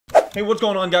Hey, what's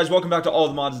going on, guys? Welcome back to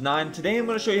Allthemodium 9. Today I'm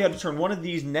going to show you how to turn one of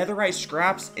these netherite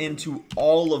scraps into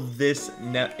all of this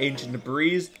ancient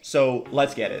debris. So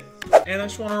let's get it. And I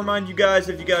just want to remind you guys,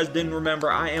 if you guys didn't remember,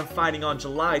 I am fighting on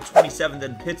July 27th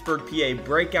in Pittsburgh, PA,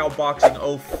 Breakout Boxing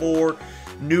 04.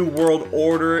 New World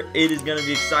Order. It is going to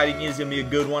be exciting. It is going to be a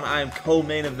good one. I am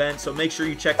co-main event, so make sure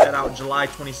you check that out. July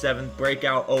 27th,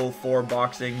 Breakout 04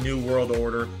 Boxing, New World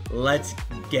Order. Let's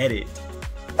get it.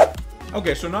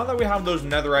 Okay, so now that we have those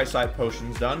netherite side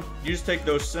potions done, you just take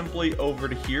those simply over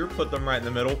to here, put them right in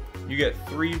the middle. You get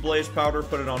 3 blaze powder,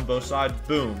 put it on both sides,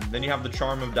 boom. Then you have the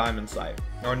charm of diamond sight,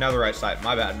 or netherite sight,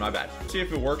 my bad. See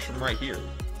if it works from right here.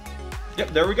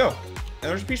 Yep, there we go. And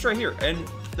there's a piece right here. And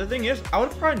the thing is, I would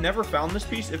have probably never found this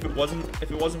piece if it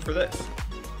wasn't for this.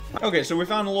 Okay, so we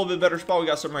found a little bit better spot. We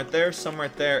got some right there,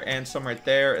 and some right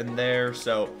there, and there.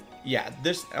 So yeah,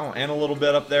 this, oh, and a little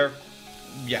bit up there.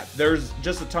 Yeah, there's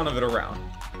just a ton of it around.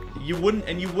 You wouldn't,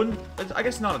 I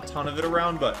guess not a ton of it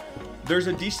around, but there's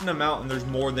a decent amount, and there's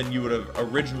more than you would have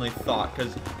originally thought,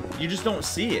 because you just don't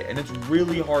see it, and it's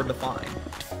really hard to find.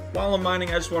 While I'm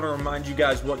mining, I just want to remind you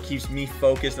guys what keeps me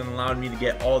focused and allowed me to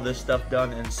get all this stuff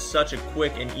done in such a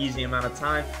quick and easy amount of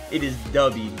time. It is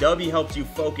Dubby. Dubby helps you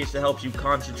focus, it helps you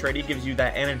concentrate, it gives you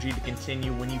that energy to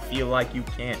continue when you feel like you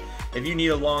can't. If you need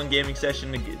a long gaming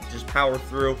session to just power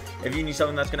through, if you need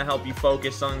something that's going to help you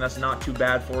focus, something that's not too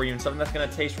bad for you, and something that's going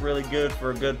to taste really good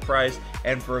for a good price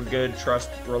and for a good,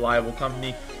 reliable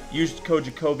company, use code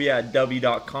Jacoby at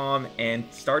Dubby.com and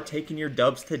start taking your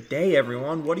dubs today,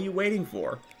 everyone. What are you waiting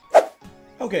for?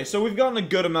 Okay, so we've gotten a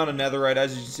good amount of netherite.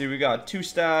 As you can see, we got 2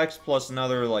 stacks plus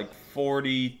another like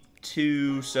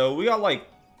 42. So we got like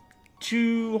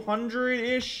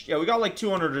 200-ish. Yeah, we got like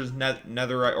 200 as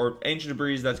netherite or ancient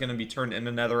debris that's going to be turned into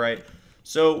netherite.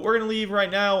 So we're going to leave right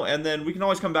now, and then we can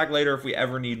always come back later if we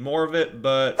ever need more of it.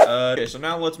 But okay, so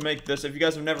now let's make this. If you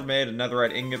guys have never made a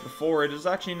netherite ingot before, it is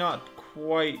actually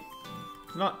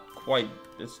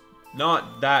it's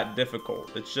not that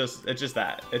difficult. It's just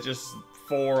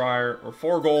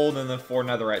 4 gold and then 4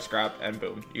 netherite scrap, and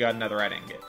boom, you got a netherite ingot.